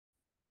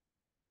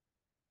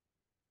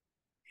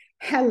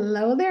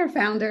Hello there,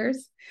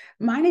 founders.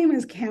 My name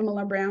is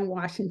Kamala Brown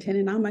Washington,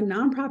 and I'm a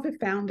nonprofit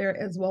founder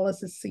as well as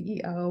the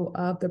CEO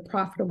of the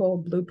Profitable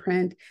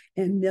Blueprint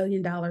and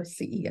Million Dollar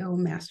CEO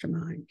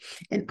Mastermind.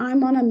 And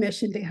I'm on a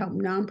mission to help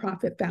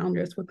nonprofit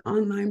founders with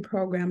online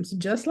programs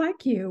just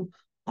like you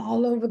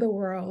all over the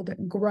world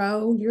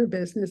grow your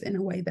business in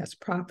a way that's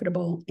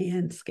profitable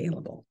and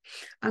scalable.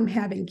 I'm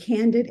having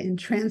candid and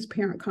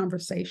transparent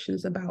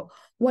conversations about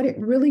what it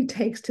really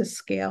takes to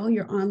scale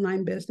your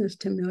online business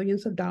to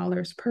millions of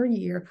dollars per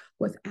year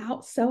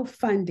without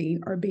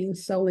self-funding or being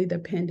solely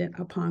dependent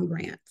upon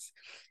grants.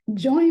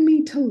 Join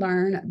me to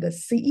learn the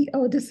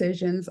CEO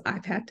decisions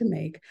I've had to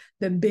make,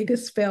 the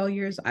biggest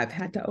failures I've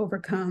had to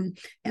overcome,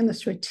 and the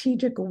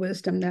strategic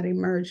wisdom that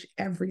emerged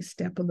every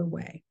step of the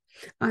way.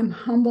 I'm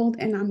humbled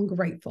and I'm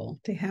grateful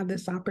to have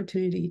this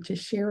opportunity to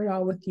share it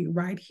all with you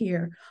right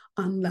here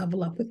on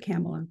Level Up with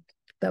Kamala,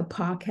 the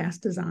podcast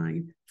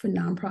designed for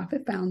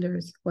nonprofit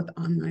founders with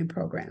online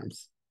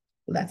programs.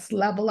 Let's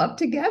level up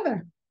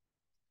together.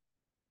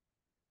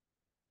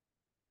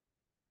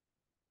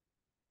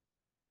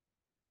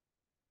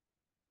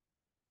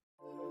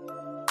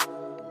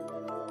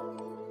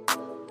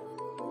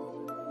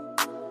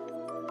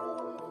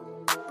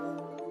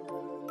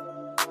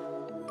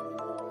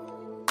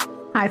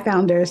 Hi,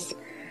 founders.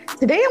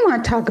 Today I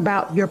want to talk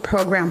about your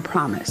program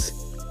promise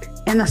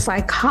and the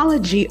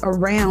psychology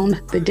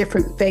around the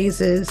different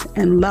phases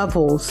and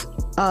levels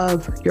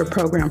of your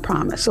program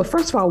promise. So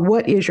first of all,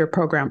 what is your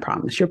program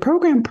promise? Your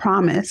program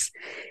promise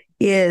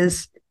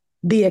is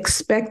the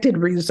expected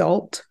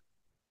result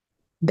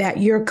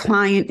that your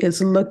client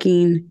is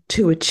looking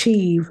to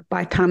achieve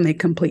by the time they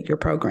complete your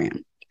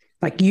program.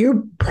 Like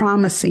you're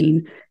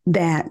promising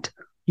that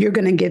you're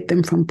going to get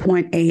them from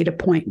point A to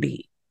point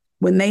B.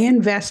 When they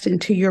invest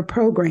into your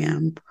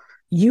program,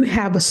 you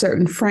have a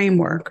certain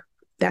framework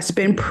that's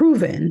been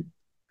proven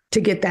to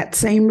get that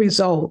same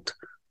result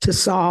to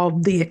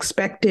solve the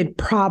expected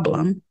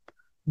problem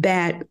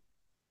that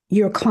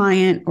your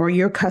client or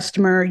your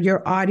customer,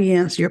 your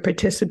audience, your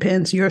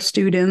participants, your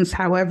students,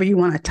 however you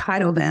want to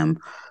title them,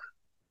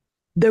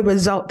 the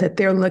result that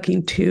they're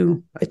looking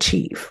to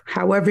achieve,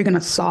 however you're going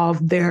to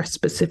solve their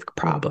specific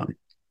problem.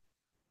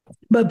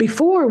 But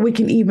before we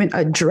can even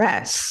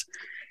address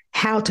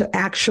how to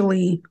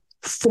actually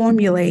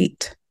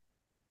formulate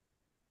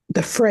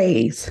the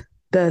phrase,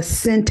 the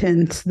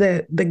sentence,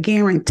 the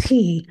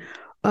guarantee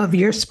of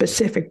your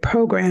specific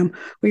program,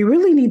 we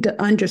really need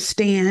to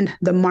understand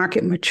the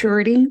market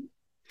maturity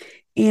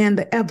and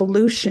the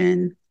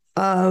evolution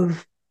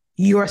of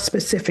your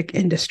specific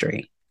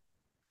industry.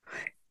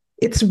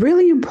 It's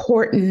really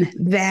important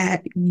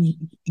that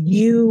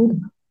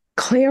you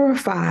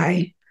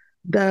clarify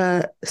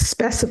the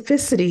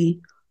specificity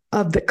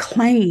of the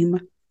claim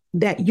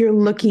that you're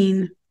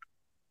looking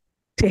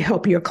to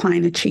help your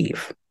client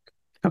achieve.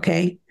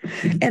 Okay.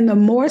 And the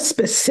more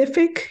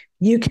specific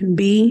you can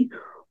be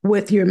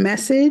with your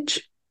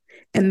message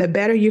and the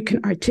better you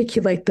can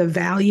articulate the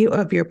value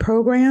of your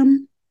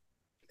program,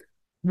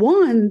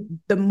 one,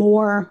 the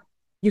more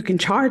you can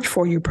charge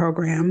for your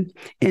program.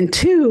 And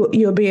two,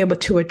 you'll be able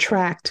to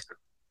attract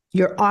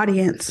your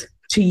audience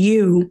to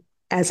you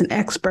as an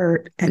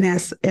expert and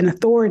as an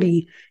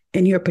authority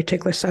in your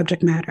particular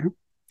subject matter.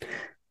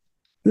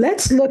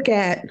 Let's look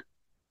at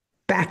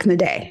back in the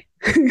day.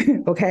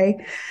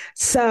 Okay.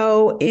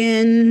 So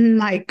in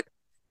like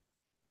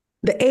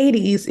the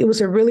 80s, it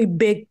was a really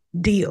big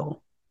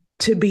deal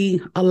to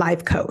be a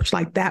life coach.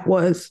 Like that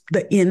was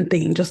the in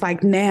thing. Just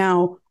like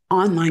now,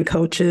 online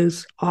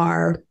coaches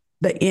are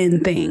the in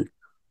thing.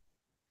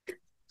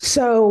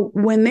 So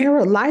when there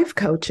were life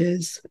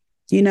coaches,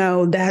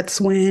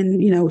 that's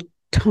when,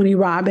 Tony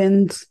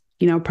Robbins,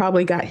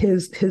 probably got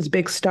his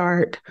big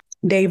start,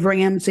 Dave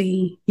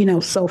Ramsey,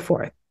 so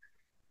forth.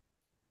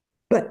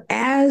 But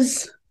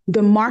as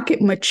the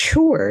market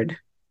matured,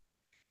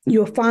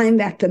 you'll find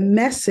that the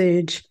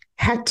message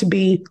had to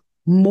be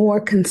more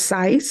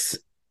concise,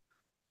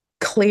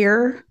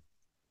 clear,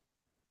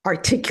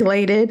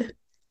 articulated,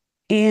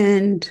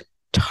 and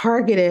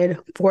targeted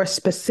for a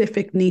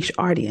specific niche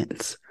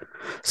audience.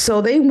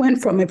 So they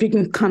went from, if you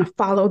can kind of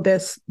follow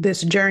this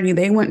journey,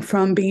 they went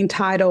from being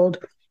titled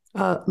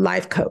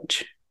life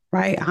coach,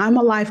 right? I'm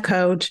a life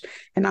coach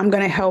and I'm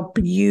going to help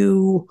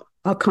you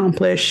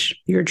accomplish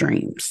your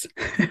dreams.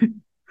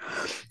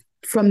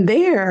 From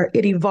there,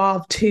 it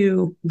evolved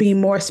to be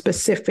more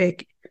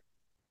specific.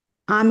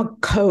 I'm a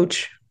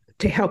coach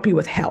to help you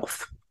with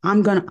health.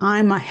 I'm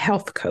a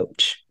health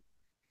coach.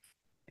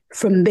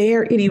 From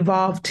there, it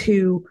evolved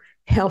to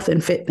health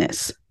and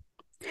fitness,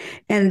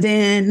 and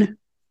then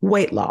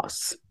weight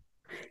loss,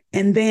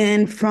 and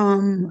then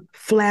from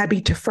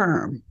flabby to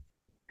firm.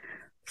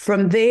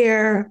 From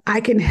there,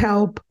 I can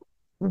help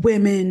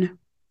women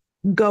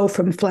go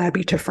from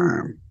flabby to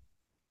firm.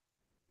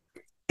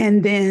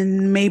 And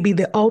then maybe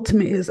the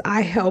ultimate is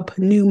I help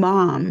new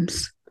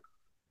moms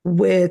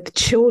with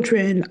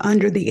children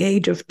under the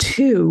age of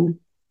 2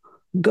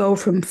 go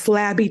from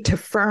flabby to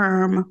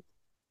firm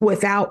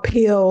without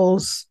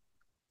pills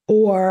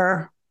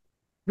or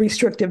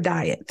restrictive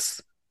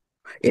diets.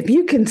 If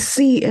you can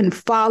see and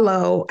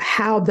follow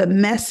how the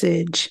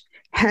message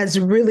has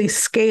really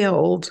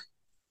scaled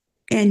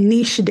and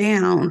niched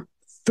down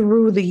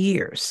through the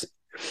years.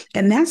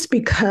 And that's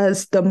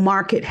because the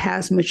market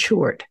has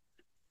matured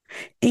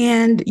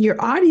and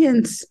your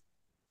audience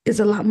is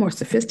a lot more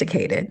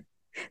sophisticated.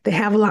 They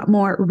have a lot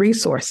more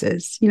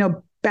resources.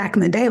 Back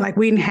in the day, like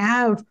we didn't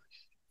have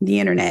the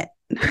internet,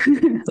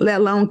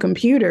 let alone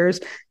computers,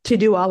 to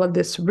do all of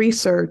this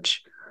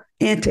research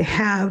and to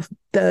have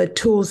the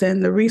tools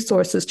and the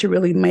resources to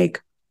really make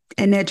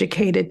an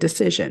educated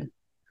decision.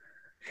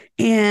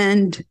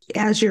 And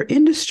as your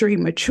industry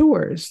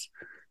matures,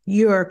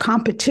 your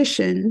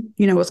competition,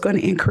 is going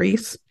to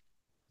increase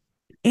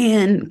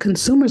and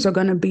consumers are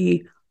going to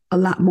be a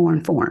lot more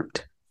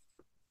informed.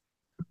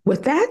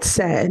 With that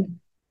said,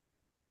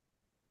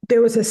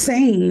 there was a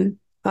saying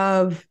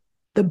of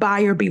the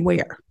buyer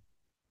beware,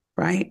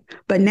 right?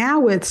 But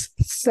now it's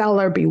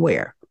seller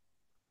beware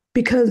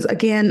because,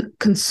 again,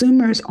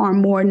 consumers are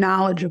more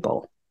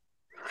knowledgeable.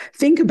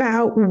 Think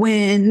about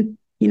when,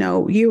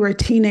 you were a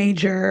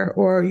teenager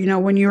or,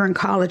 when you were in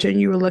college and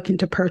you were looking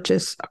to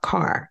purchase a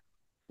car.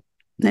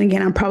 And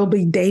again, I'm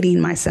probably dating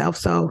myself,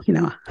 so,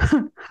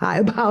 I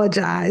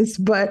apologize,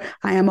 but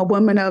I am a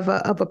woman of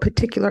a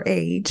particular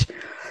age.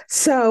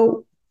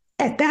 So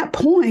at that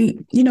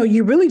point,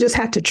 you really just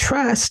have to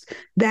trust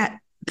that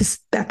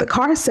the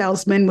car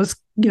salesman was,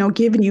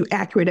 giving you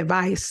accurate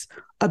advice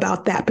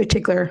about that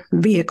particular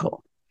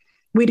vehicle.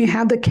 We didn't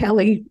have the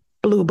Kelly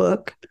Blue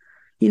Book.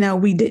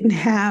 We didn't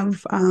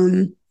have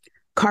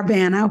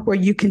Carvana, where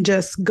you can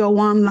just go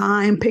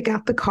online, pick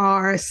out the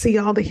car, see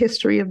all the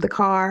history of the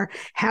car,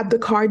 have the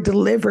car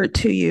delivered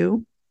to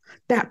you.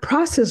 That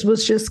process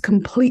was just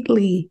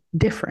completely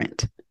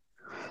different,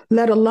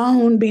 let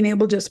alone being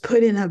able to just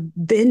put in a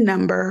VIN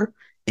number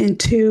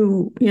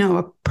into,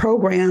 a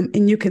program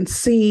and you can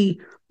see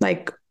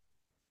like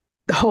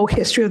the whole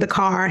history of the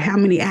car, how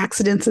many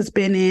accidents it's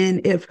been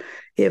in, if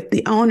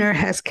the owner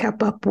has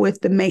kept up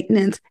with the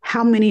maintenance,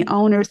 how many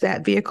owners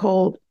that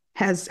vehicle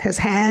has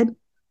had.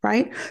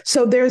 Right.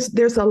 So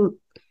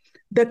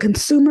the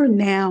consumer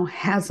now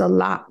has a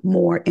lot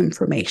more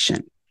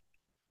information.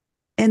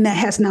 And that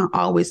has not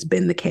always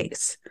been the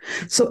case.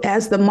 So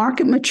as the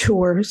market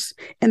matures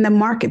and the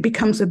market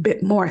becomes a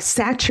bit more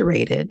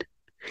saturated,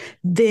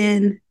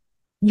 then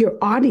your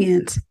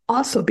audience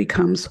also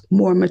becomes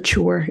more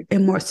mature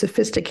and more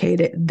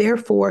sophisticated.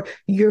 Therefore,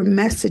 your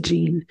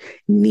messaging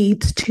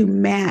needs to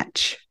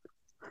match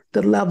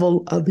the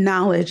level of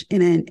knowledge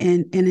and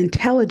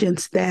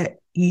intelligence that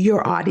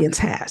your audience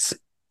has.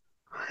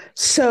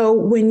 So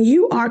when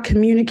you are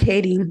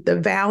communicating the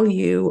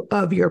value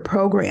of your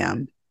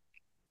program,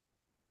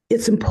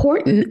 it's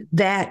important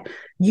that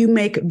you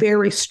make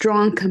very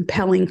strong,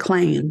 compelling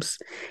claims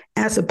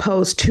as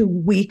opposed to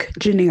weak,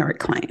 generic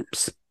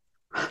claims.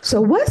 So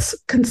what's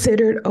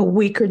considered a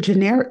weak or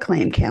generic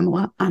claim,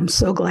 Kamala? I'm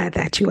so glad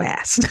that you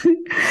asked.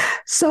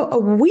 So a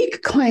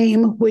weak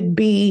claim would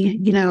be,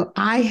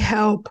 I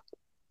help,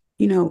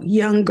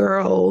 young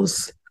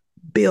girls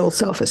build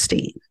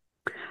self-esteem.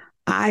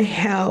 I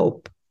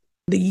help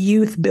the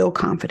youth build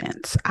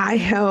confidence. I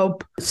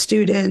help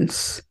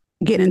students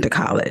get into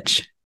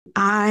college.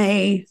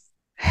 I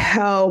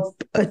help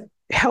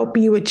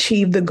you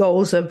achieve the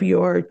goals of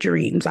your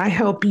dreams. I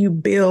help you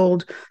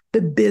build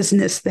the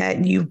business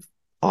that you've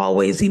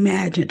always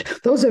imagined.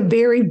 Those are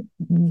very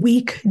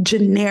weak,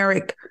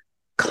 generic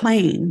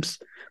claims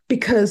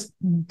because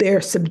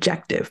they're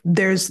subjective.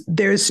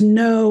 There's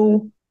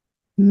no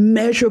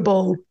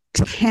measurable,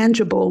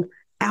 tangible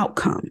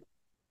outcome.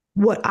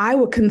 What I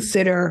would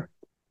consider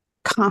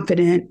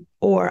confident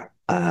or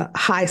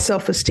high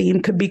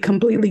self-esteem could be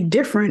completely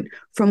different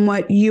from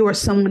what you or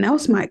someone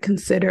else might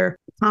consider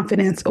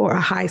confidence or a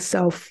high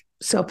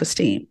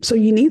self-esteem. So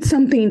you need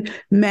something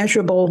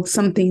measurable,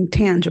 something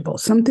tangible,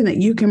 something that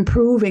you can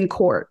prove in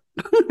court,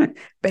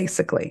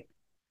 basically.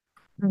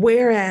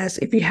 Whereas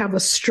if you have a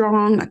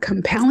strong,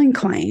 compelling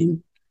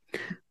claim,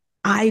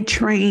 I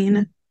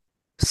train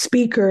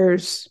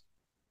speakers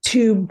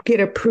to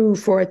get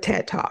approved for a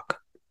TED Talk.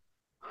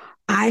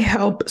 I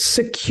help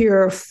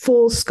secure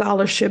full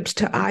scholarships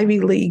to Ivy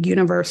League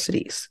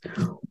universities.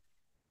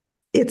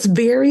 It's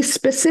very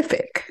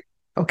specific,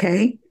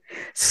 okay?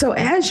 So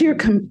as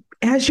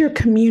you're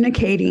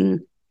communicating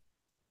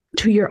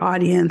to your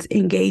audience,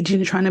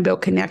 engaging, trying to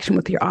build connection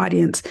with your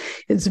audience,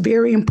 it's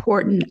very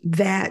important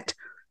that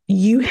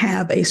you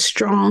have a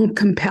strong,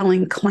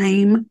 compelling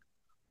claim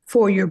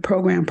for your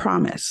program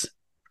promise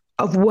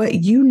of what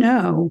you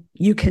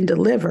can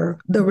deliver,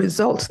 the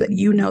results that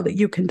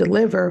you can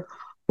deliver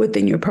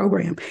within your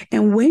program.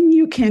 And when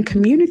you can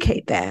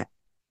communicate that,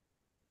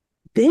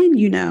 then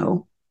you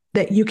know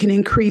that you can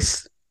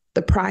increase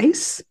the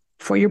price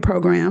for your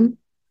program.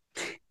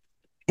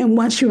 And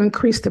once you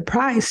increase the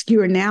price, you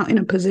are now in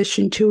a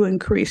position to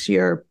increase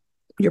your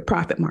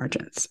profit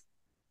margins.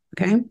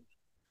 Okay.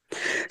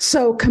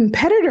 So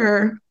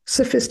competitor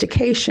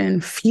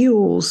sophistication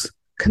fuels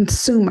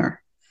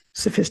consumer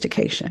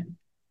sophistication.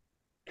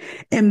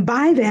 And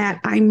by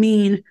that, I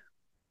mean,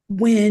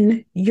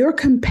 when your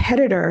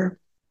competitor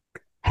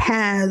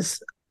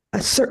has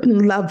a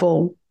certain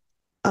level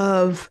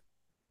of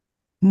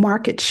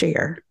market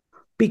share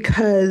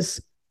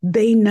because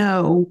they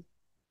know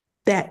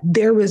that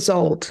their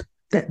result,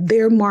 that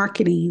their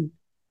marketing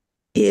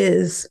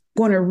is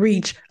going to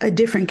reach a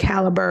different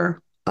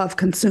caliber of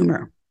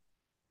consumer.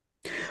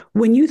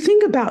 When you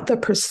think about the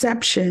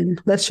perception,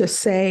 let's just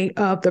say,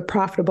 of the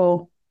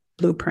profitable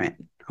blueprint,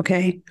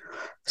 okay?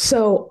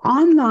 So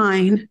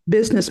online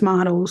business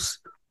models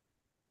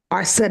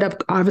are set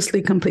up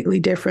obviously completely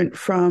different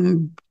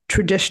from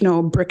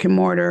traditional brick and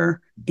mortar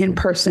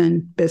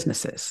in-person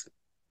businesses.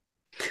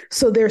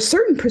 So there are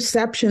certain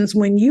perceptions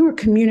when you are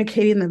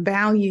communicating the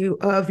value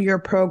of your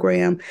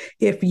program.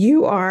 If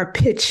you are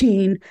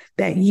pitching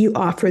that you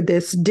offer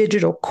this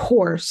digital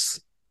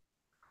course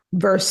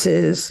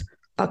versus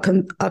a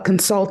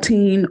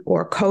consulting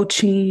or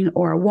coaching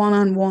or a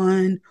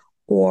one-on-one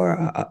or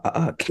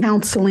a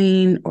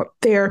counseling or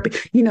therapy,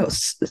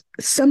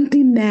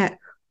 something that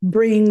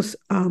brings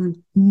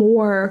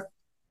more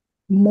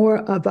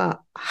of a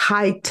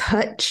high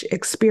touch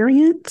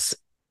experience,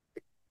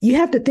 you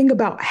have to think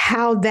about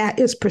how that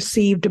is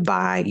perceived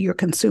by your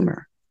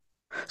consumer.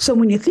 So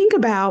when you think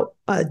about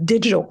a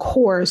digital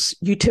course,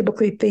 you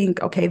typically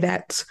think, okay,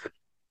 that's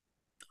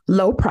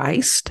low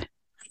priced.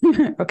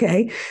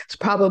 Okay. It's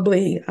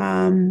probably,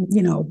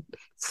 $49,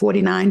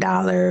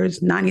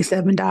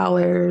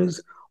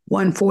 $97,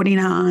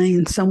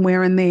 $149,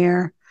 somewhere in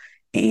there.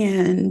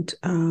 And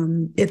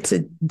it's a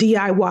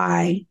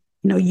DIY,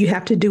 you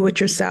have to do it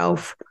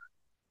yourself.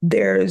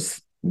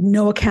 There's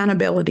no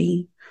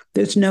accountability.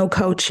 There's no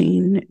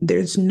coaching.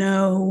 There's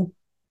no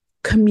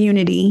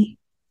community.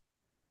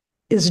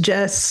 It's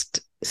just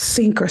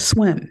sink or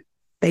swim,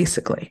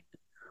 basically.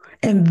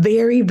 And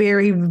very,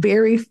 very,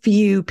 very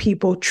few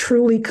people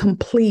truly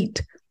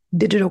complete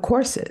digital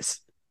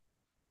courses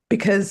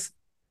because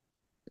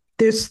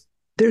there's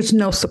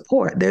no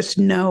support. There's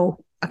no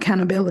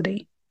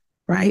accountability,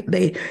 right?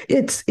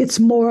 It's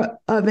more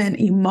of an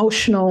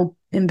emotional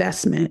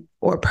investment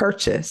or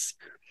purchase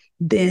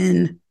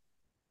than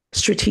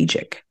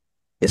strategic.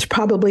 It's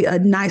probably a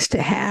nice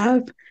to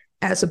have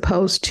as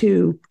opposed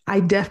to, I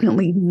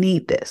definitely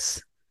need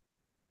this.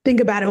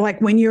 Think about it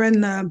like when you're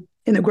in the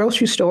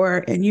grocery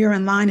store and you're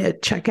in line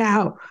at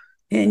checkout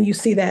and you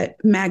see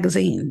that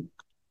magazine,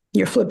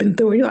 you're flipping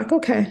through it, you're like,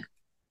 okay,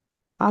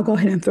 I'll go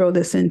ahead and throw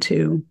this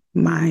into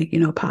my,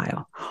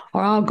 pile,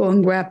 or I'll go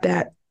and grab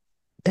that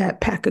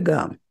pack of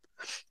gum.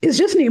 It's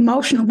just an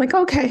emotional, like,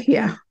 okay,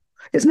 yeah,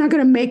 it's not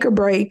going to make or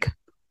break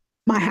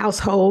my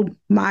household,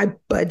 my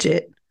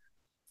budget.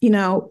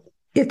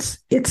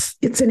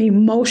 It's an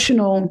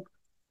emotional,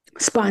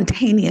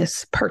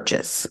 spontaneous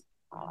purchase.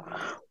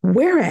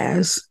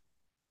 Whereas,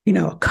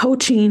 a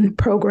coaching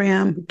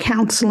program,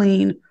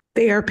 counseling,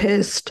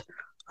 therapist,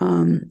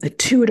 a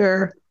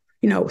tutor,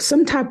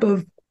 some type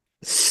of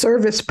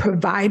service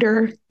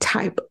provider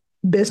type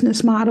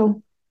business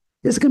model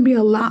is going to be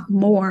a lot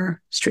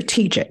more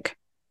strategic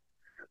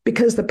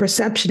because the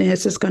perception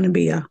is it's going to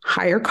be a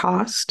higher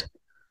cost.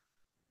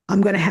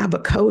 I'm going to have a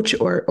coach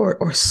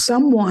or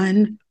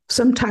someone,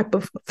 some type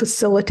of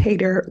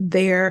facilitator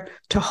there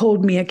to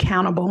hold me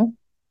accountable.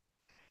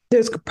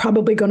 There's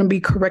probably going to be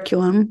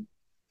curriculum.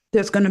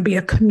 There's going to be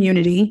a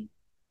community.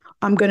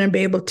 I'm going to be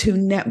able to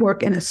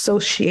network and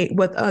associate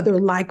with other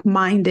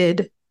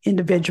like-minded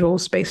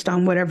individuals based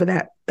on whatever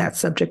that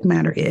subject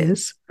matter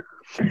is.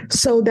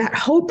 So that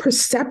whole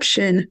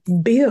perception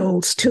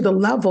builds to the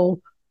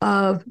level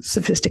of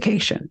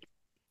sophistication.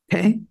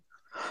 Okay.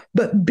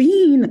 But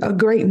being a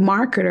great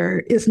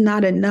marketer is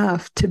not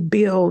enough to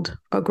build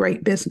a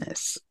great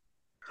business.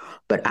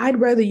 But I'd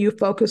rather you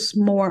focus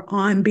more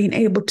on being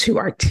able to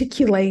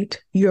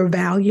articulate your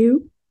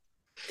value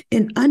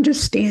and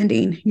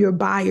understanding your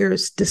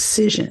buyer's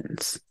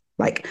decisions.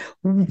 Like,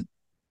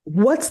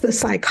 what's the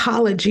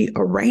psychology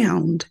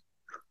around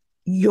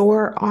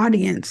your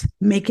audience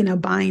making a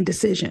buying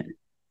decision?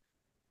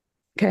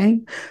 Okay.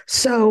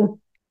 So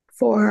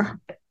for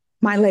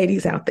my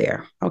ladies out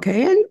there,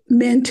 okay, and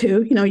men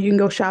too, you can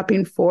go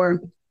shopping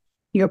for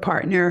your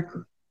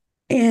partner.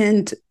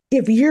 And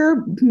if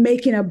you're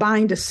making a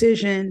buying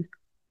decision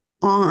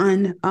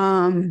on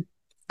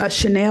a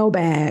Chanel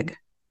bag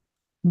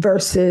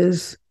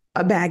versus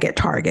a bag at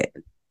Target,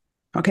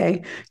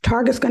 okay,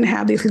 Target's going to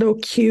have these little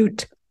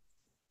cute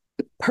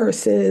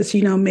purses,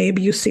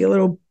 maybe you see a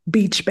little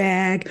beach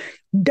bag,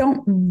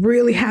 don't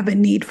really have a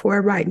need for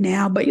it right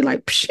now, but you're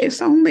like,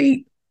 it's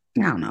only,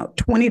 I don't know,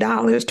 $20,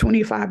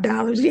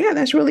 $25. Yeah,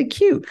 that's really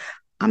cute.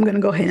 I'm going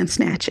to go ahead and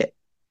snatch it,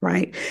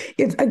 right?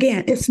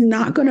 It's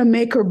not going to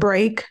make or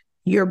break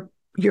your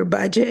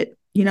budget.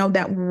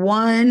 That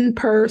one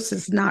purse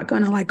is not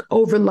going to like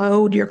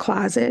overload your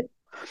closet.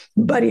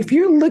 But if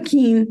you're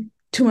looking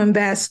to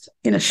invest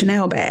in a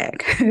Chanel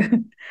bag,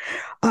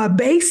 a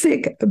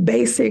basic,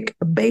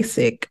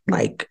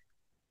 like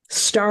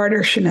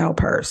starter Chanel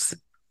purse,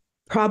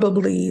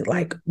 probably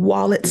like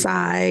wallet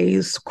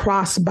size,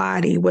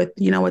 crossbody with,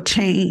 a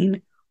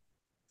chain,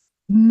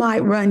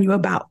 might run you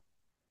about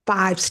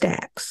 5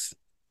 stacks,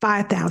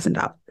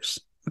 $5,000.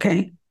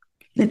 Okay.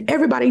 And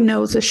everybody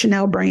knows the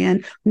Chanel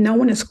brand. No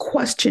one is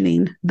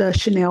questioning the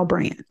Chanel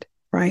brand,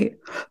 right?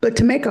 But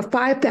to make a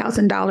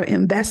 $5,000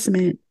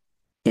 investment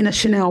in a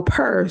Chanel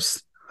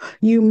purse,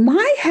 you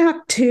might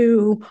have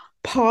to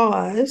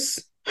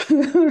pause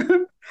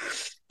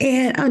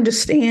and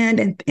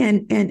understand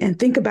and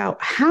think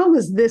about, how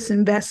is this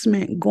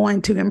investment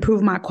going to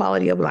improve my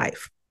quality of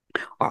life?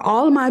 Are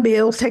all of my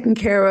bills taken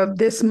care of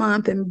this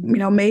month and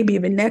maybe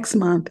even next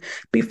month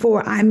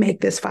before I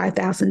make this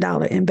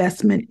 $5,000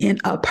 investment in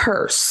a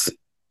purse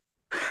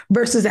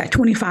versus that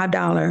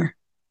 $25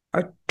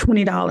 or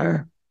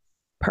 $20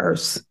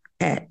 purse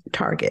at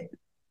Target?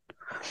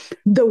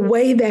 The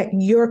way that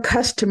your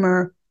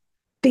customer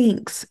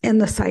thinks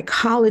and the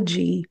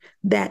psychology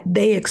that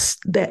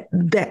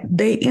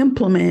they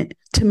implement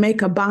to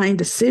make a buying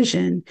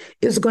decision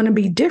is going to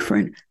be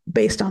different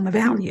based on the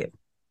value.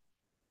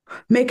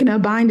 Making a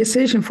buying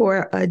decision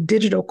for a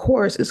digital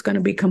course is going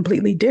to be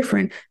completely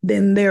different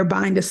than their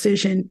buying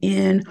decision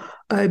in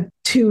a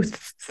 $2,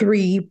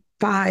 $3,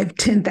 $5,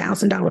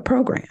 $10,000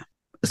 program.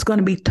 It's going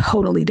to be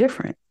totally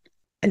different.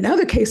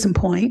 Another case in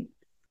point,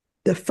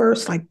 the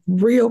first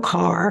real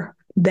car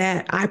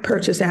that I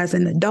purchased as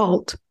an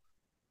adult,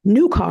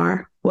 new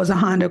car, was a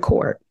Honda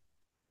Accord.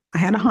 I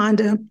had a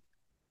Honda.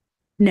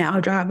 Now I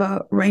drive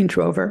a Range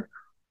Rover.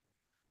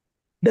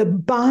 The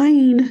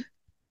buying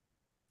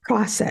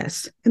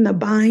process and the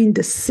buying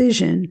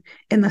decision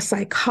and the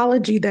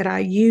psychology that I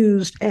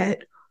used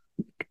at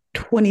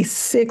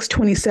 26,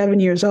 27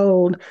 years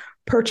old,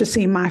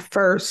 purchasing my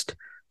first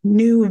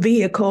new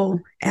vehicle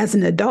as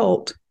an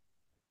adult,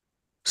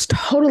 is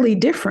totally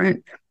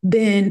different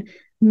than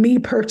me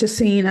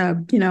purchasing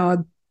a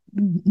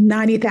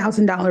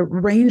 $90,000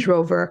 Range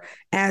Rover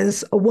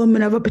as a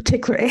woman of a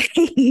particular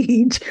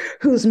age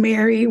who's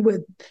married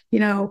with,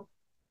 a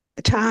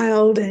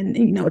child and,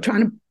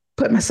 trying to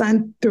put my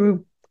son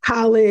through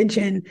college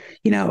and,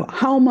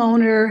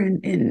 homeowner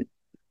and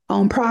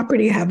own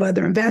property, have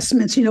other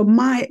investments.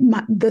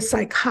 The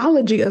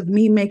psychology of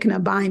me making a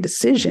buying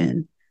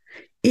decision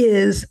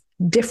is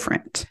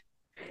different.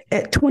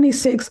 At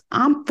 26,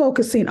 I'm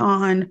focusing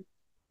on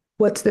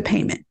what's the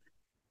payment?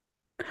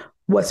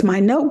 What's my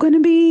note going to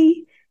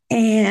be?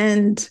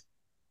 And,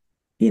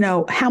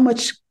 how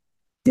much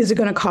is it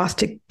going to cost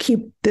to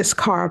keep this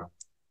car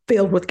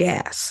filled with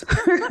gas?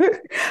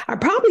 I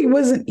probably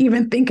wasn't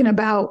even thinking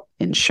about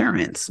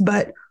insurance,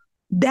 but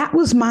that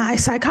was my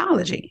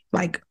psychology.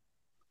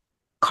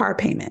 Car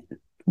payment.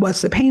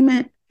 What's the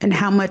payment and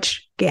how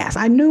much gas?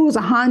 I knew it was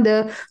a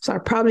Honda, so I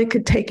probably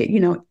could take it,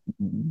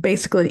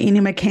 basically to any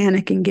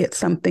mechanic and get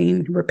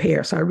something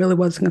repaired. So I really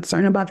wasn't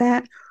concerned about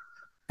that.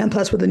 And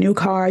plus with a new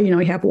car, you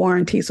have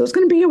warranty. So it's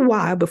going to be a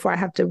while before I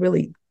have to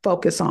really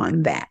focus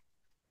on that.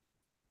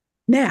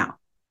 Now,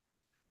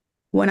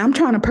 when I'm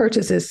trying to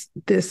purchase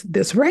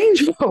this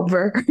Range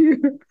Rover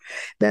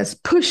that's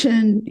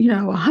pushing,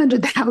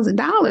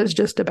 $100,000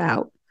 just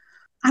about,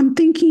 I'm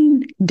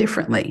thinking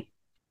differently.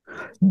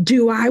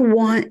 Do I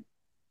want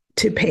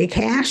to pay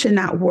cash and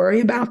not worry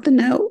about the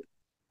note?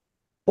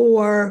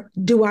 Or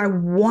do I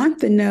want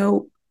the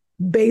note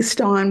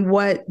based on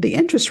what the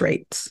interest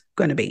rate's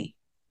going to be?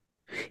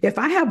 If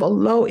I have a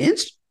low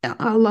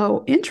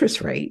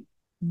interest rate,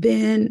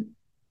 then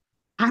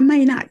I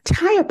may not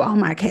tie up all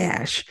my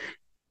cash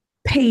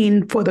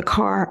paying for the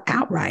car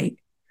outright.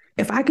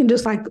 If I can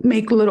just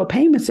make little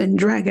payments and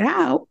drag it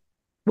out,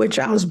 which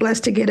I was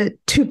blessed to get a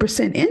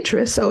 2%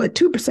 interest. So at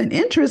 2%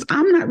 interest,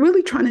 I'm not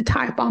really trying to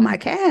tie up all my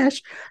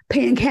cash,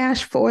 paying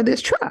cash for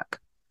this truck.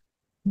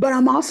 But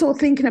I'm also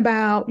thinking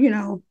about,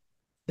 the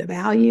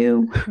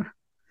value,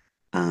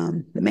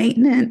 the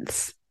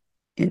maintenance,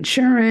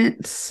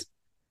 insurance.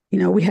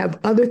 We have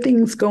other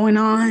things going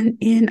on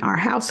in our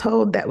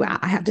household that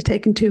I have to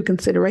take into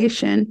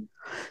consideration.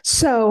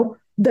 So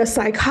the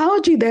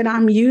psychology that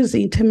I'm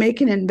using to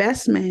make an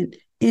investment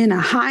in a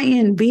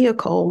high-end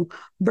vehicle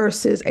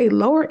versus a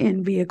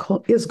lower-end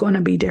vehicle is going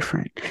to be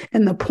different.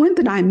 And the point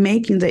that I'm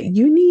making is that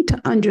you need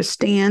to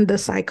understand the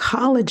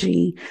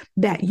psychology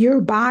that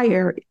your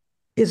buyer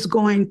is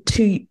going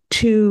to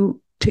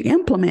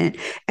implement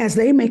as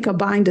they make a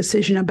buying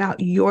decision about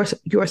your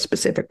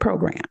specific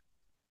program.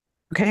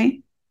 Okay?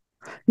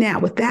 Now,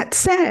 with that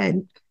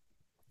said,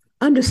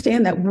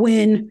 understand that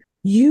when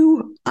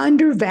you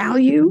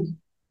undervalue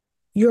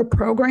your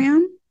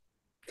program,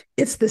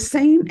 it's the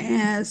same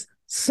as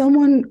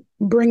someone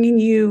bringing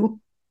you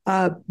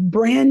a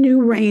brand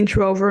new Range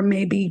Rover,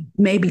 maybe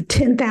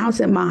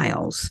 10,000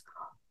 miles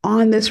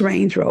on this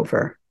Range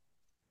Rover,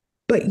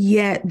 but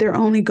yet they're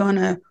only going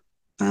to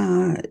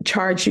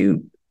charge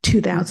you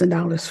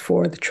 $2,000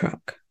 for the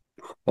truck.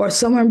 Or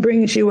someone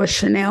brings you a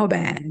Chanel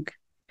bag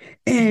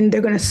and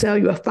they're going to sell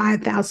you a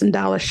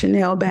 $5,000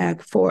 Chanel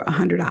bag for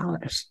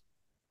 $100.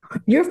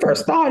 Your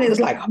first thought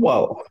is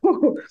whoa,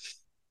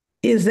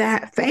 is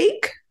that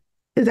fake?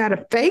 Is that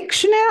a fake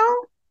Chanel?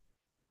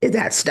 Is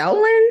that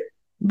stolen?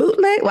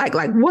 Bootleg?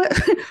 What?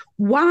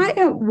 Why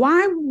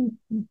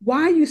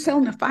are you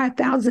selling a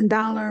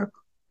 $5,000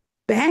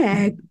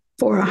 bag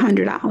for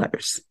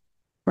 $100?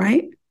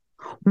 Right?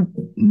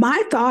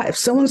 My thought, if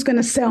someone's going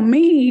to sell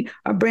me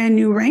a brand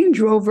new Range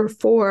Rover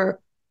for,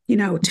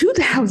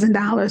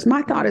 $2,000,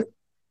 my thought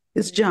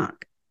is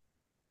junk.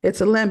 It's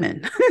a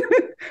lemon.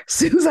 As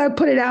soon as I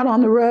put it out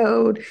on the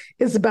road,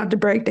 it's about to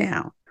break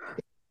down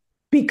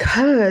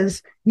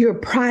because your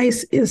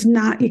price is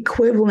not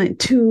equivalent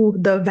to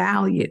the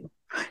value.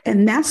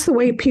 And that's the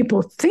way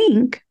people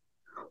think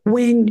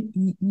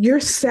when you're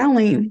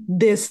selling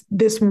this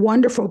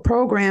wonderful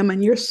program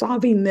and you're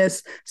solving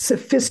this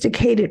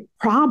sophisticated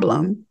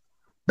problem,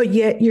 but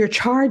yet you're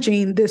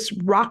charging this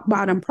rock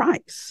bottom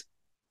price.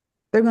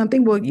 They're going to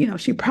think, well,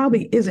 she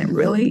probably isn't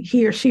really,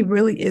 he or she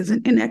really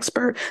isn't an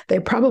expert. They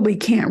probably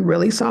can't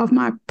really solve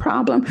my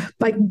problem.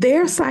 Like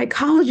their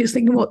psychology is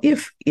thinking, well,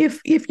 if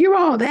you're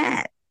all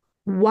that,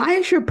 why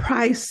is your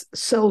price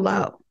so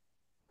low?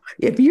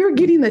 If you're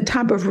getting the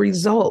type of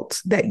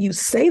results that you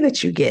say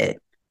that you get,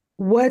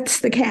 what's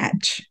the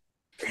catch?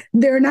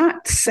 They're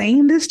not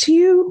saying this to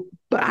you,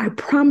 but I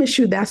promise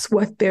you that's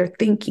what they're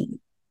thinking,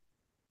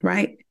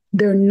 right?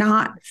 They're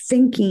not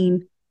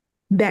thinking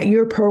that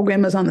your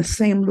program is on the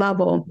same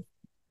level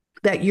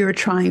that you're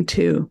trying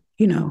to,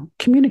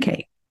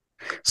 communicate.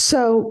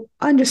 So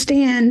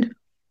understand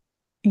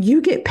you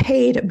get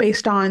paid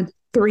based on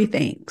three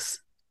things.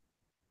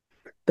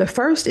 The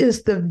first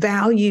is the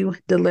value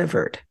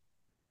delivered.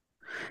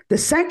 The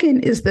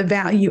second is the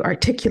value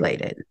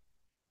articulated.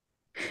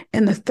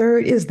 And the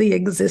third is the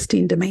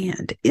existing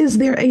demand. Is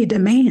there a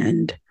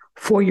demand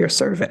for your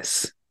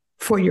service,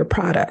 for your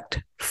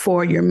product,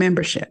 for your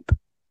membership?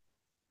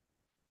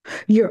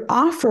 Your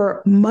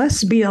offer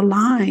must be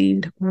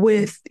aligned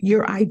with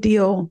your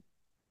ideal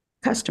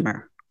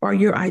customer or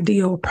your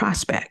ideal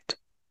prospect.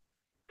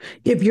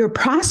 If your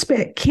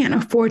prospect can't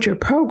afford your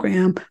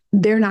program,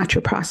 they're not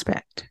your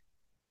prospect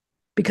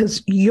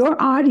because your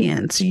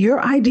audience, your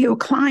ideal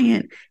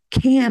client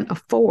can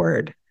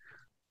afford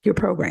your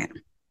program.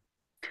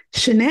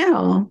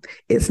 Chanel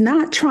is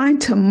not trying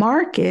to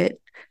market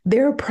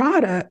their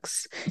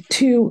products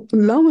to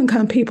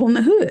low-income people in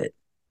the hood.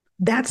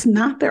 That's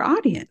not their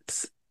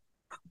audience.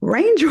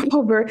 Range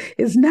Rover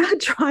is not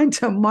trying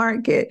to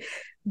market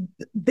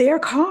their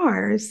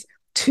cars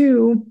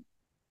to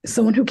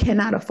someone who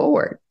cannot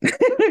afford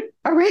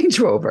a Range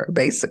Rover,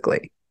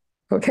 basically.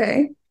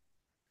 Okay.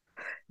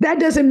 That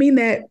doesn't mean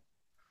that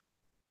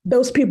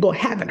those people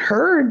haven't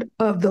heard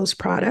of those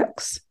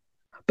products,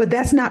 but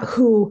that's not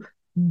who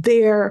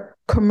their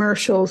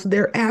commercials,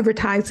 their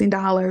advertising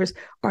dollars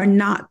are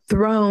not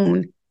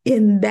thrown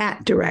in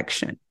that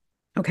direction.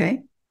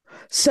 Okay.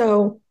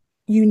 So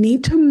you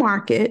need to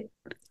market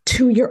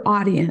to your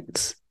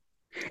audience,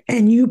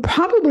 and you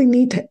probably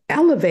need to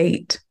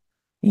elevate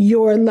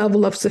your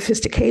level of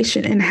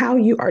sophistication and how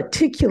you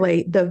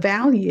articulate the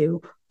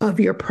value of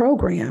your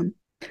program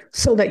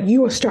so that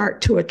you will start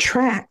to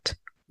attract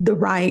the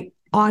right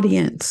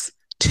audience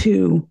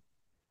to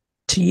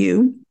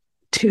you,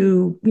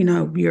 to,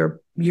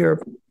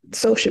 your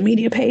social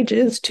media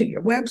pages, to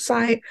your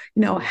website,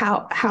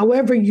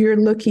 however you're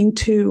looking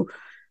to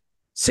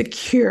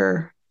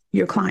secure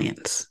your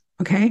clients.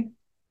 Okay.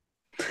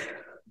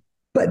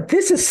 But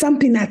this is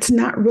something that's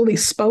not really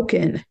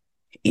spoken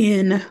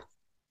in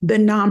the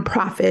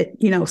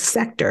nonprofit,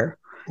 sector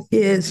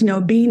is,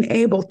 being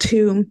able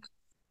to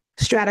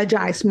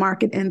strategize,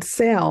 market, and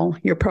sell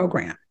your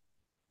program.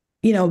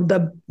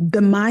 The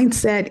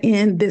mindset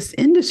in this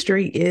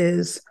industry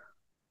is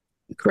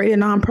create a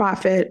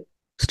nonprofit,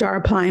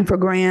 start applying for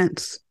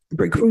grants,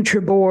 recruit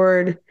your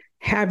board,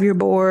 have your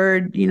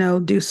board,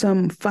 do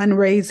some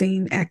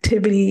fundraising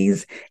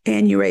activities,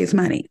 and you raise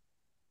money.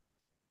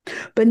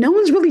 But no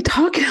one's really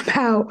talking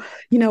about,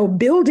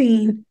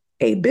 building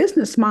a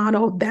business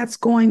model that's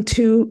going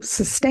to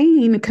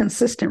sustain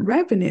consistent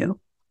revenue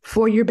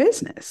for your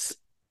business.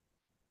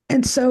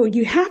 And so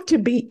you have to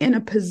be in a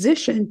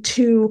position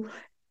to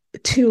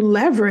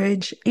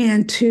leverage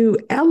and to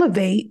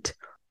elevate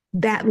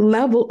that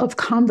level of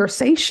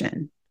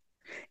conversation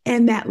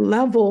and that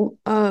level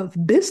of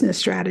business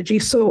strategy.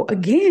 So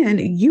again,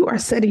 you are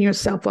setting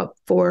yourself up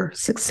for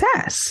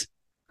success.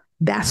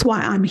 That's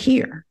why I'm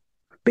here.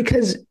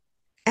 Because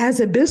as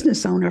a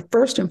business owner,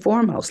 first and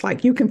foremost,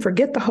 like you can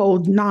forget the whole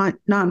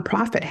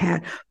nonprofit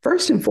hat.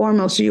 First and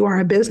foremost, you are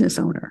a business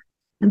owner.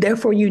 And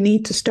therefore, you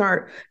need to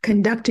start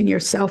conducting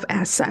yourself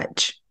as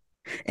such.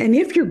 And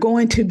if you're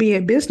going to be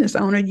a business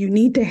owner, you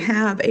need to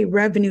have a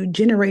revenue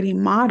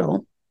generating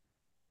model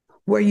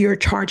where you're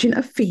charging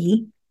a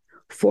fee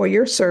for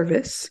your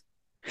service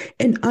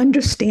and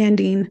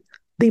understanding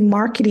the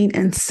marketing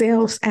and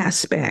sales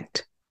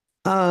aspect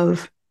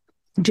of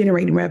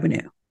generating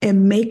revenue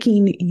and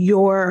making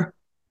your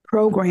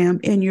program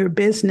and your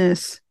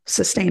business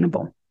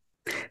sustainable.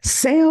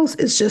 Sales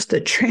is just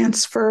a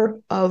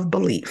transfer of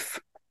belief.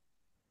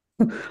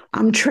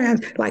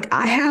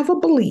 I have a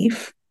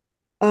belief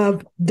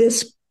of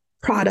this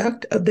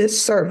product, of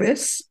this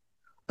service,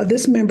 of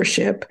this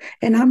membership,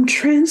 and I'm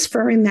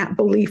transferring that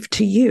belief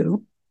to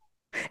you.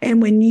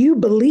 And when you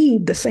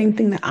believe the same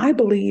thing that I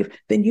believe,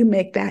 then you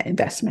make that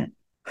investment.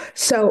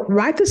 So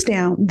write this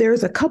down.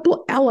 There's a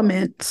couple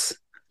elements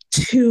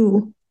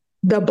to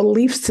the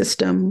belief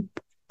system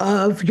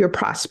of your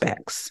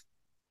prospects.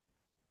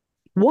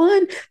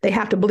 One, they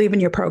have to believe in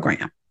your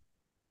program.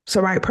 It's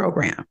the right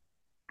program.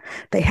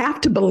 They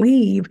have to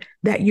believe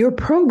that your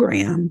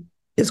program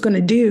is going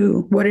to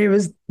do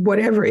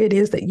whatever it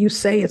is that you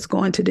say it's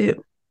going to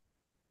do.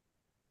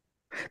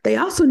 They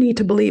also need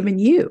to believe in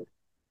you.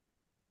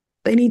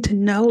 They need to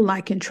know,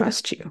 like, and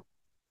trust you.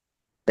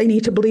 They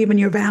need to believe in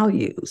your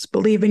values,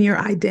 believe in your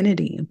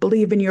identity,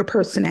 believe in your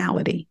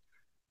personality.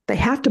 They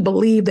have to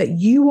believe that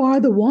you are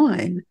the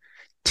one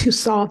to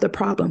solve the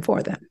problem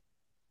for them.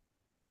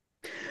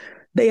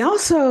 They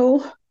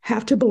also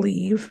have to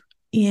believe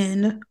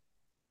in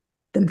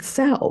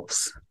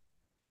themselves.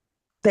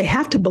 They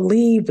have to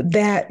believe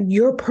that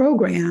your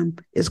program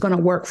is going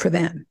to work for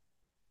them.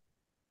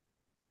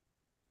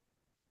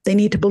 They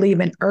need to believe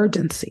in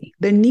urgency.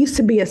 There needs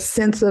to be a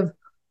sense of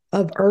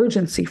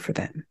urgency for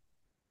them.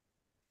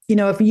 You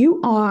know, if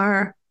you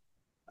are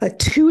a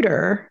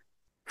tutor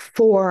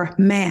for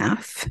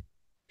math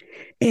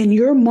and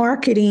you're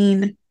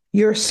marketing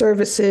your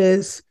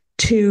services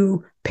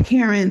to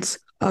parents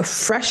of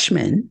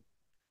freshmen,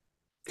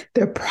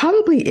 there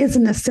probably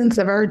isn't a sense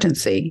of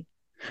urgency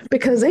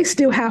because they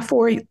still have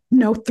 3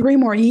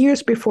 more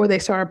years before they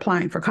start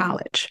applying for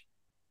college.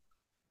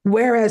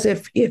 Whereas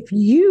if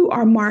you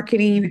are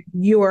marketing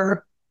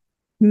your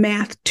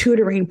math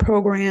tutoring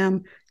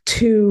program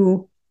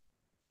to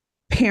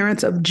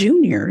parents of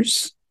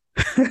juniors,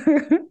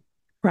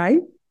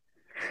 right?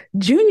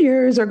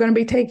 Juniors are going to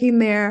be taking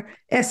their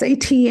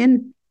SAT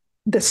in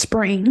the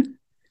spring,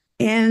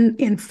 and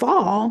in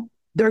fall,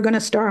 they're going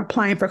to start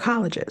applying for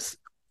colleges.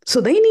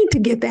 So they need to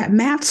get that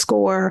math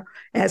score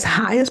as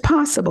high as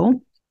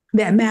possible,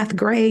 that math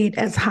grade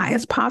as high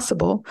as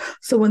possible.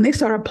 So when they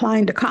start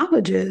applying to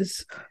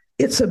colleges,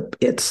 it's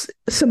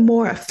a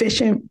more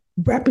efficient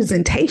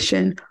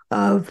representation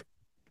of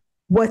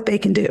what they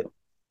can do,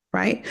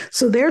 right?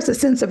 So there's a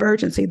sense of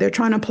urgency. They're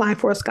trying to apply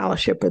for a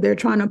scholarship, or they're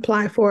trying to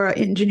apply for an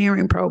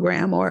engineering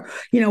program, or,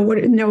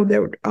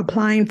 they're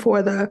applying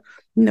for the,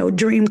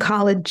 dream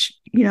college,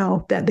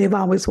 that they've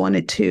always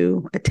wanted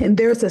to attend.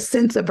 There's a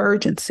sense of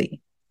urgency.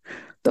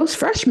 Those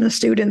freshman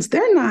students,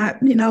 they're not,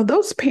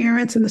 those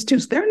parents and the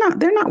students, they're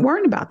not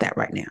worrying about that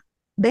right now.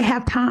 They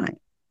have time.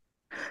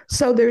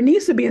 So there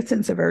needs to be a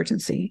sense of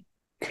urgency.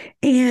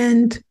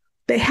 And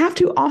they have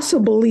to also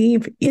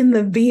believe in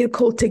the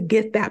vehicle to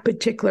get that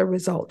particular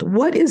result.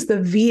 What is the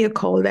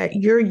vehicle that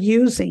you're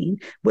using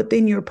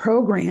within your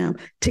program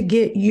to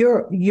get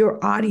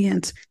your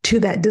audience to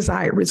that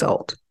desired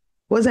result?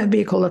 What does that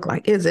vehicle look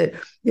like? Is it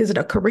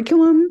a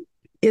curriculum?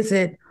 Is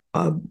it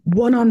a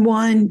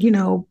one-on-one,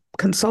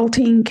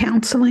 consulting,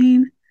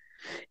 counseling?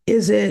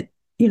 Is it,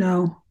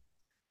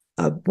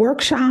 a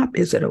workshop?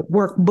 Is it a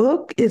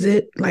workbook? Is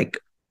it like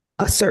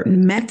a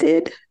certain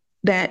method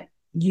that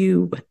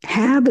you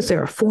have? Is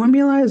there a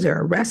formula? Is there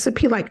a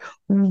recipe? Like,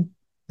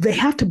 they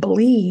have to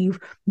believe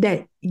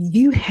that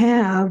you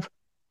have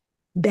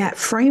that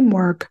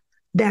framework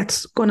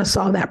that's going to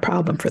solve that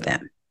problem for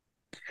them.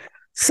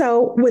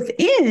 So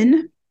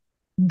within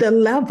the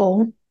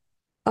level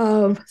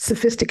of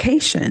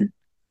sophistication,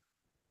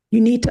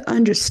 you need to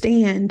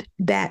understand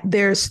that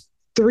there's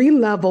 3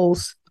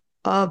 levels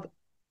of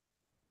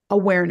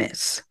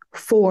awareness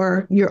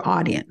for your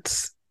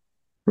audience.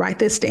 Write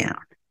this down.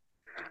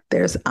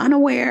 There's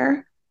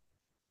unaware,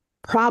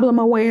 problem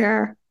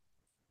aware,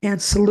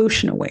 and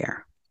solution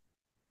aware.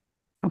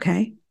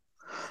 Okay?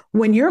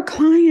 When your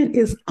client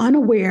is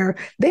unaware,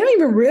 they don't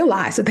even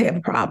realize that they have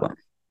a problem.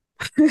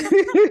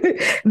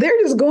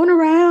 They're just going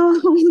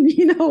around,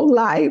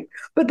 life,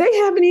 but they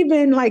haven't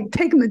even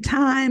taken the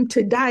time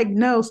to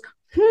diagnose,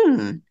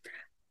 I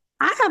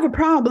have a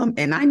problem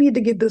and I need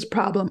to get this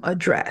problem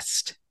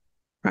addressed,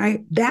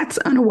 right? That's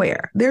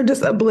unaware. They're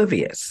just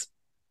oblivious.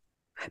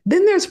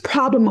 Then there's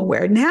problem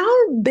aware. Now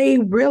they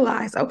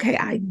realize, okay,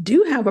 I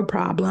do have a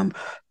problem,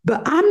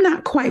 but I'm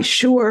not quite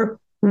sure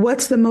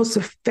what's the most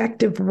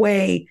effective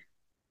way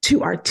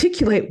to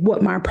articulate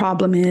what my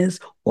problem is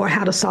or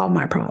how to solve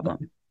my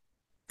problem.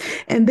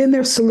 And then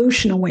there's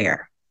solution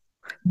aware.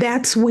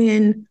 That's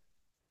when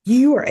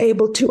you are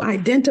able to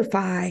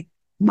identify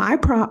my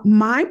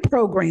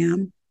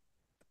program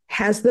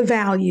has the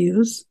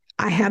values,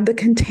 I have the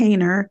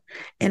container,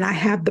 and I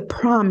have the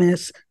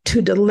promise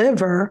to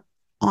deliver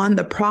on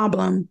the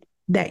problem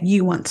that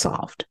you want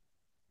solved.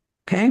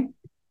 Okay?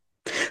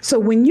 So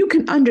when you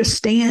can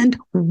understand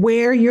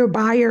where your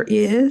buyer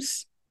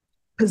is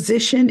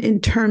positioned in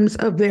terms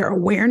of their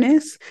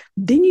awareness,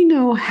 then you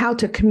know how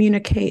to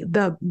communicate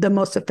the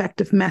most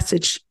effective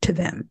message to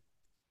them.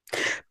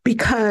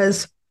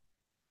 Because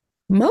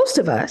most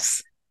of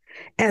us,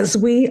 as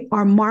we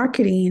are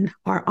marketing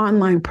our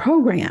online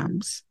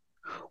programs,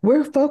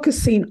 we're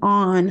focusing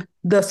on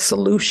the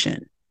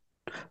solution.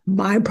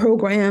 My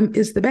program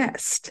is the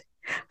best.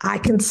 I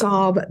can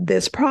solve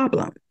this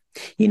problem.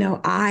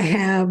 I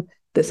have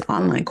this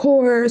online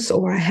course,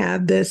 or I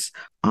have this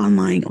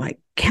online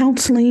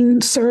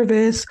counseling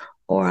service,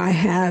 or I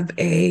have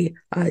a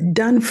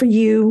done for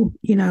you,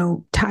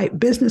 type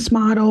business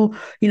model,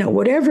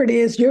 whatever it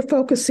is, you're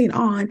focusing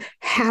on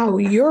how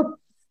your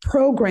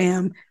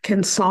program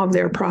can solve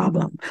their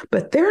problem,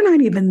 but they're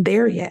not even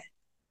there yet.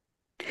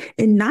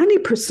 And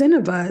 90%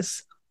 of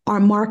us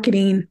are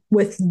marketing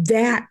with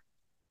that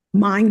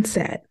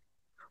mindset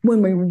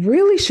when we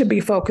really should be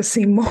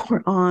focusing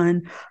more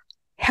on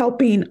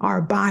helping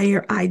our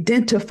buyer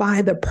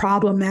identify the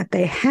problem that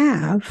they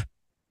have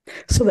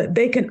so that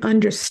they can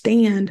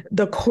understand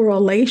the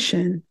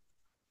correlation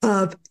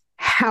of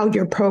how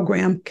your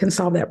program can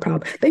solve that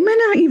problem. They may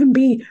not even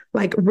be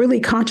like really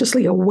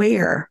consciously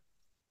aware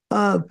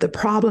of the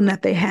problem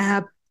that they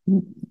have,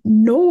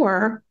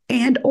 nor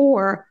and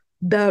or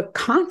the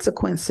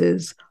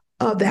consequences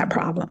of that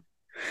problem.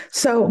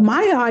 So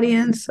my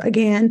audience,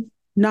 again,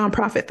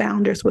 nonprofit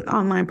founders with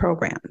online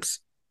programs.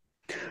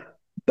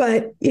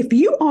 But if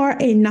you are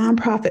a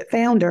nonprofit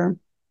founder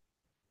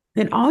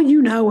and all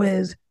you know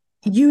is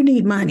you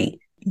need money,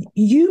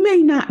 you may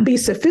not be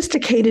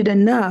sophisticated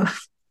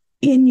enough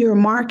in your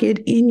market,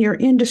 in your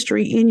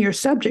industry, in your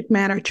subject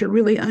matter to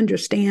really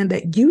understand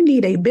that you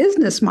need a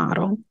business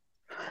model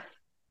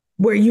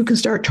where you can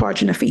start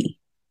charging a fee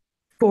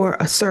for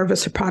a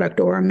service, a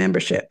product, or a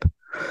membership.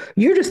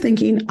 You're just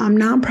thinking, I'm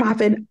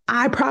nonprofit.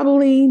 I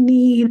probably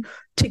need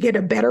to get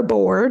a better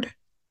board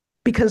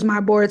because my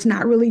board's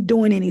not really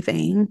doing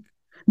anything.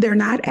 They're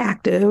not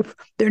active.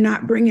 They're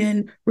not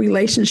bringing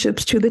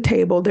relationships to the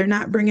table. They're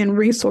not bringing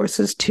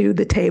resources to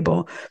the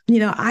table.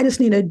 I just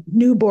need a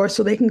new board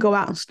so they can go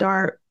out and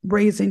start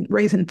raising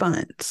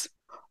funds.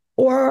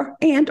 Or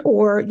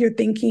you're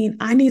thinking,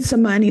 I need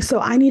some money, so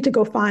I need to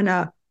go find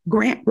a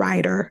grant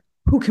writer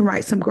who can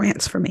write some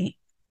grants for me.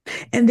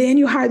 And then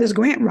you hire this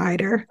grant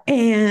writer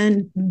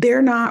and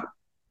they're not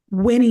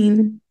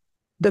winning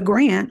the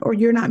grant, or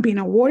you're not being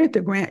awarded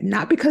the grant,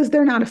 not because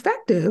they're not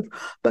effective,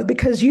 but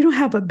because you don't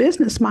have a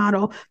business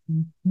model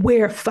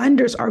where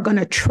funders are going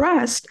to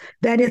trust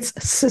that it's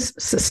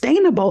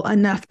sustainable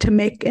enough to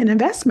make an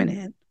investment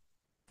in.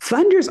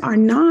 Funders are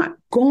not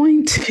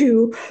going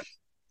to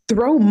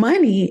throw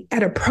money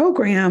at a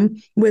program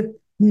with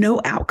no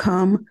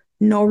outcome,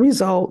 no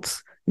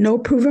results, no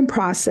proven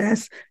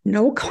process,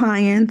 no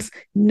clients,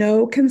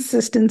 no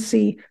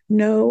consistency,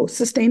 no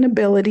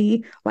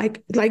sustainability.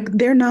 Like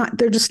they're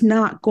just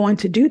not going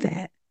to do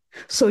that.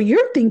 So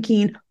you're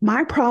thinking,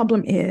 my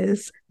problem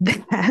is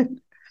that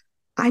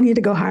I need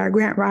to go hire a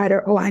grant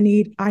writer. Oh, I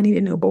need a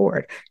new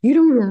board. You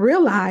don't even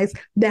realize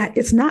that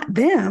it's not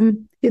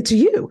them, it's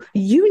you.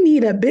 You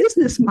need a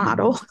business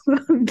model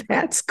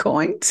that's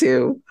going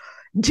to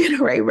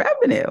generate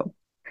revenue.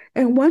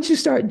 And once you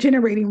start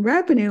generating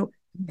revenue,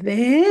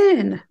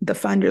 then the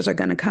funders are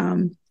going to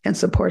come and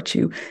support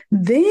you.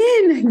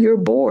 Then your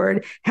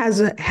board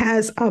has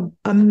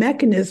a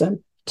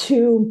mechanism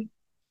to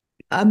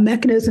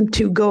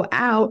go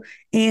out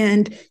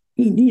and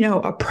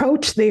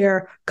approach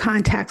their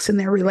contacts and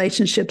their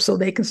relationships so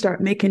they can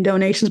start making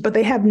donations, but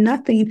they have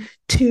nothing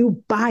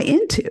to buy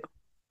into.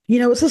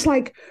 It's just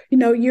like,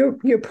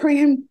 you're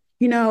praying,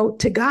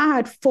 to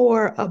God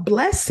for a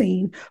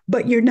blessing,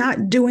 but you're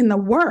not doing the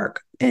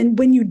work. And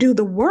when you do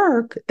the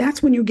work,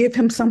 that's when you give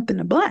him something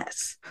to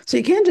bless. So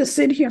you can't just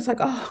sit here and it's like,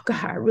 oh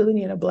God, I really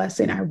need a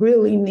blessing. I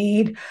really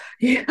need,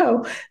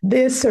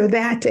 this or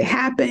that to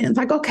happen. It's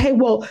like, okay,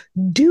 well,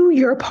 do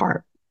your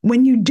part.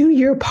 When you do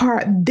your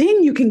part,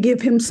 then you can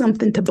give him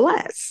something to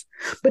bless.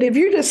 But if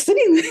you're just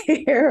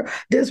sitting there,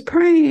 just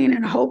praying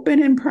and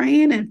hoping and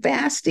praying and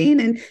fasting,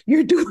 and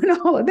you're doing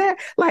all of that,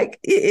 like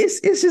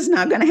it's just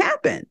not going to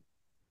happen.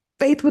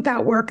 Faith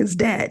without work is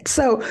dead.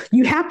 So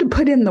you have to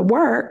put in the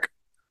work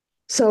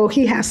so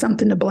he has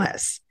something to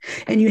bless.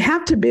 And you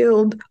have to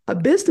build a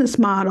business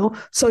model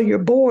so your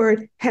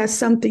board has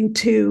something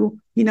to,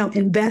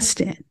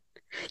 invest in.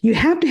 You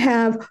have to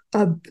have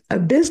a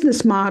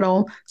business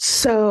model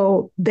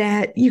so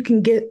that you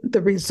can get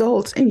the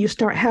results and you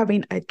start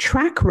having a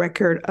track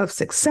record of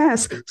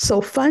success.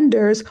 So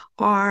funders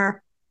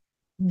are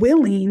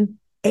willing,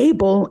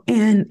 able,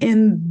 and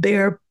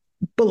they're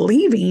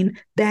believing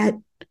that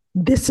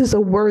this is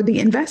a worthy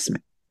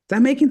investment. Is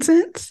that making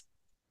sense?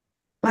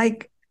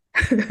 Like,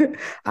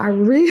 I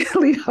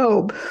really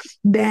hope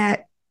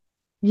that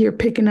you're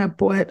picking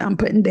up what I'm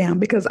putting down,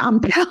 because I'm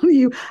telling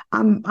you,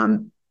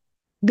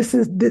 this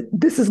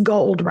is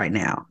gold right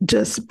now,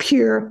 just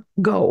pure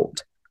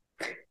gold.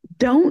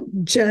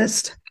 Don't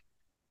just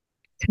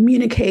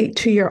communicate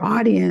to your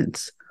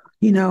audience,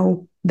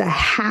 the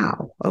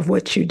how of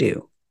what you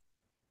do.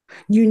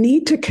 You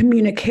need to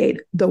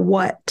communicate the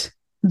what.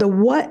 The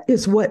what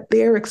is what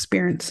they're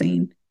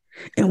experiencing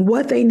and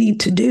what they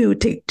need to do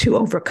to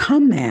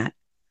overcome that.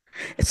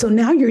 So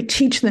now you're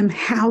teaching them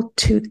how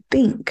to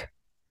think.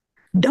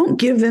 Don't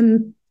give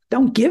them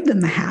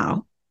the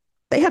how.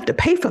 They have to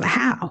pay for the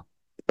how,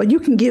 but you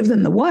can give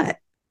them the what.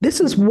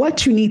 This is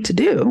what you need to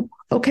do.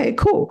 Okay,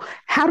 cool.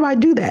 How do I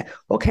do that?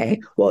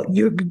 Okay, well,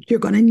 you're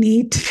going to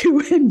need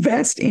to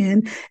invest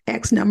in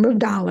X number of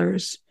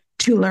dollars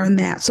to learn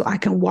that, so I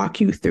can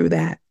walk you through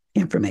that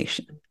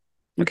information.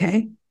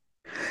 Okay.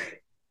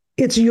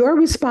 It's your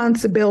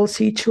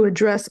responsibility to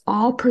address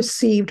all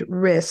perceived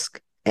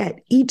risk at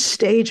each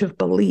stage of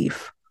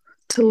belief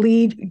to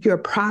lead your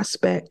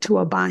prospect to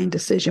a buying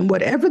decision.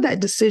 Whatever that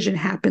decision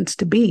happens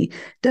to be,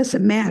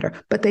 doesn't matter,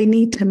 but they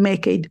need to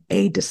make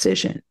a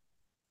decision,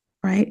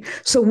 right?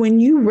 So when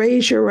you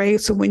raise your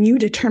rate, so when you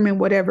determine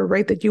whatever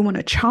rate that you want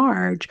to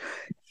charge,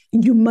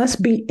 you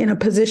must be in a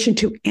position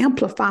to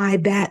amplify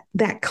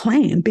that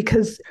claim,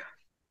 because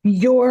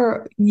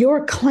your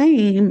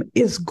claim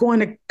is going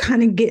to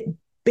kind of get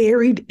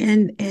buried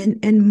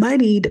and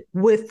muddied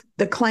with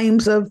the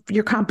claims of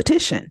your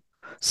competition.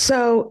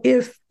 So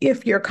if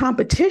your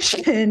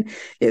competition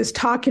is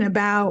talking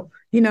about,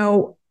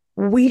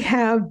 we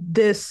have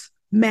this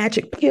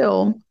magic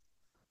pill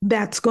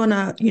that's going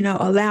to,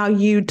 allow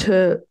you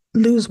to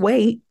lose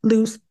weight,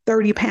 lose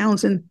 30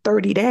 pounds in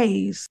 30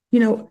 days,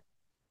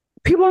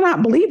 people are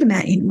not believing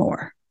that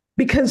anymore,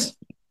 because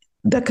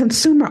the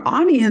consumer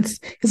audience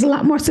is a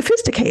lot more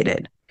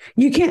sophisticated.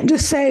 You can't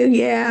just say,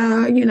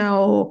 yeah,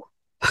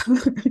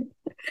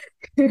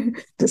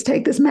 just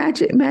take this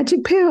magic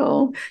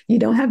pill. You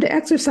don't have to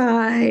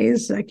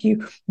exercise. Like,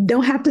 you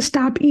don't have to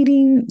stop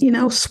eating,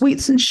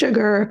 sweets and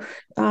sugar.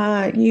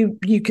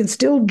 You can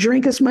still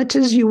drink as much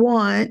as you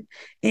want.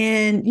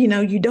 And,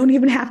 you don't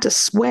even have to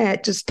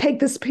sweat. Just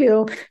take this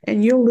pill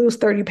and you'll lose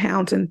 30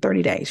 pounds in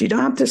 30 days. You don't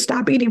have to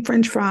stop eating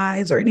French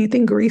fries or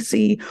anything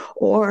greasy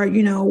or,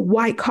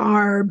 white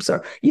carbs,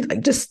 or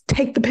just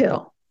take the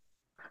pill.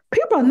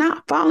 People are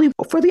not falling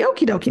for the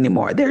okie doke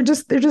anymore. They're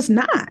just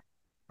not.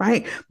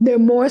 Right? They're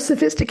more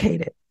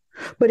sophisticated.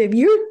 But if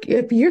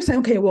you're saying,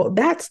 okay, well,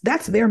 that's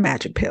their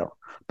magic pill,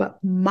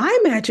 but my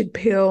magic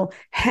pill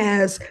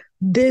has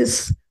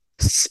this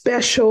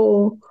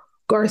special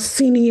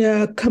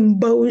Garcinia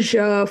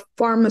Cambogia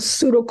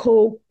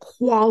pharmaceutical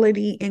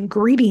quality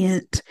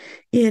ingredient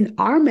in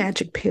our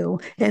magic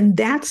pill, and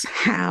that's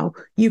how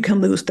you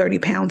can lose 30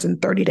 pounds in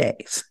 30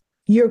 days.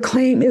 Your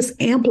claim is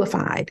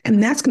amplified,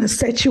 and that's going to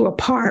set you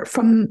apart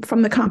from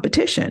the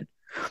competition.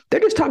 They're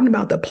just talking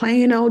about the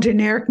plain old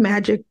generic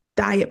magic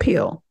diet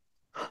pill.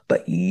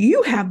 But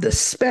you have the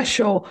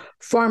special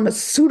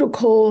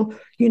pharmaceutical,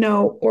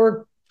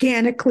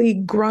 organically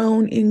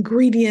grown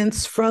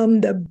ingredients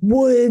from the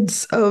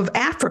woods of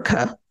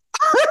Africa.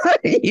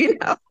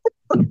 That's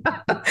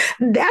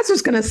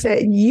what's going to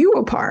set you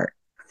apart.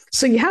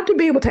 So you have to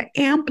be able to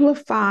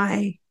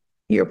amplify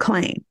your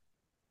claim.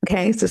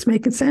 Okay, is this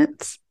making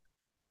sense?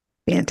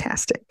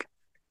 Fantastic.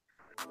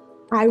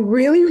 I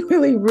really,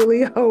 really,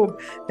 really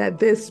hope that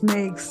this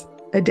makes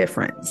a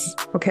difference,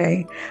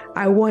 okay?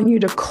 I want you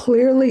to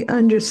clearly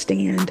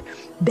understand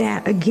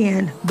that,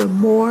 again, the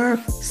more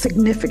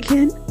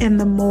significant and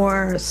the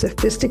more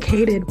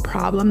sophisticated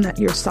problem that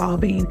you're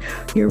solving,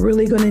 you're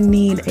really going to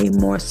need a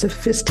more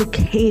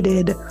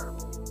sophisticated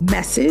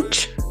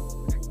message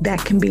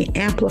that can be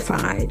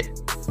amplified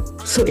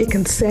so it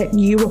can set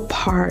you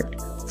apart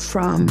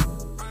from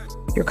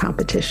your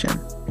competition.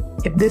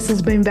 If this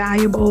has been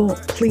valuable,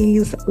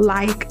 please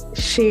like,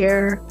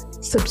 share,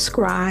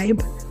 subscribe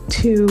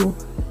to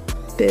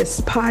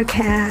this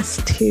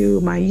podcast, to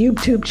my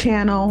YouTube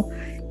channel.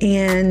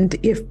 And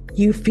if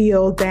you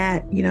feel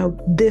that,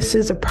 this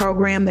is a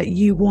program that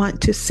you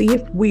want to see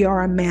if we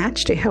are a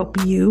match to help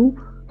you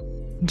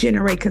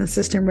generate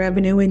consistent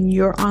revenue in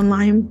your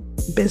online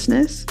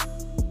business,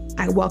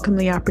 I welcome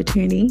the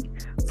opportunity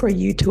for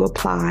you to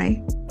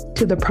apply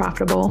to the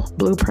Profitable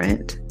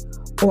Blueprint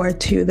or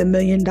to the $1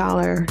 Million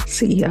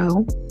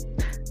CEO.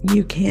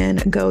 You can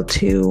go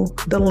to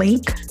the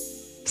link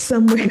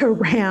somewhere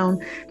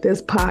around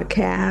this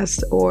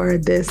podcast or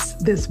this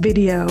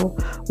video.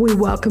 We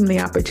welcome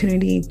the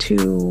opportunity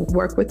to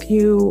work with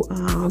you,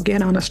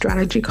 get on a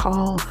strategy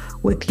call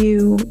with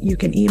you. You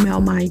can email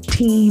my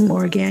team,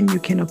 or again, you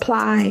can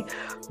apply.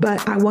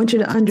 But I want you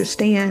to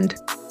understand,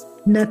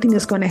 nothing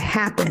is going to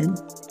happen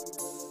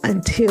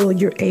until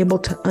you're able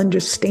to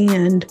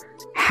understand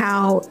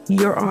how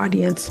your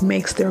audience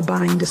makes their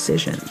buying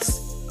decisions.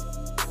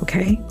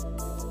 Okay?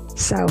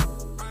 So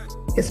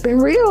it's been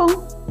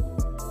real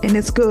and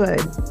it's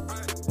good.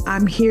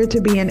 I'm here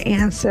to be an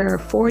answer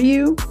for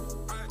you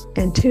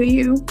and to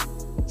you.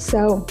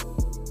 So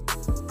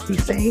be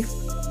safe.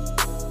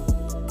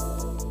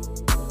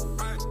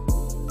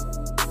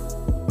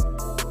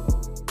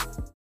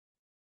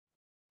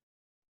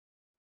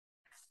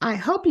 I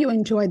hope you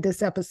enjoyed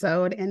this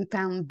episode and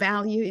found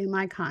value in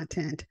my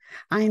content.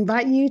 I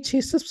invite you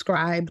to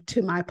subscribe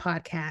to my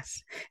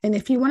podcast. And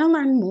if you want to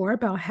learn more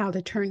about how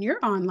to turn your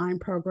online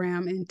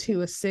program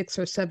into a 6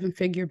 or 7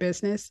 figure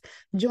business,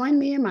 join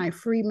me in my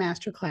free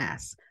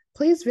masterclass.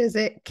 Please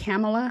visit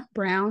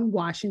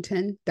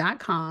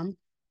KamilaBrownWashington.com.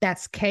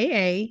 That's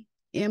KAMILA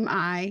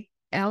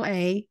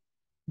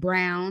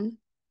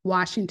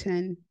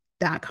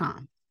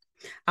BrownWashington.com.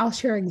 I'll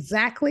share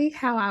exactly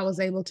how I was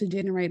able to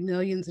generate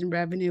millions in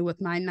revenue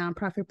with my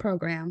nonprofit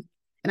program.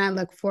 And I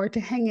look forward to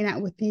hanging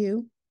out with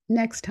you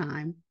next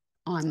time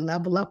on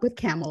Level Up with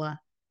Kamila,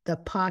 the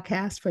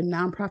podcast for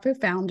nonprofit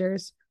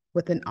founders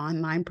with an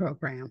online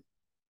program.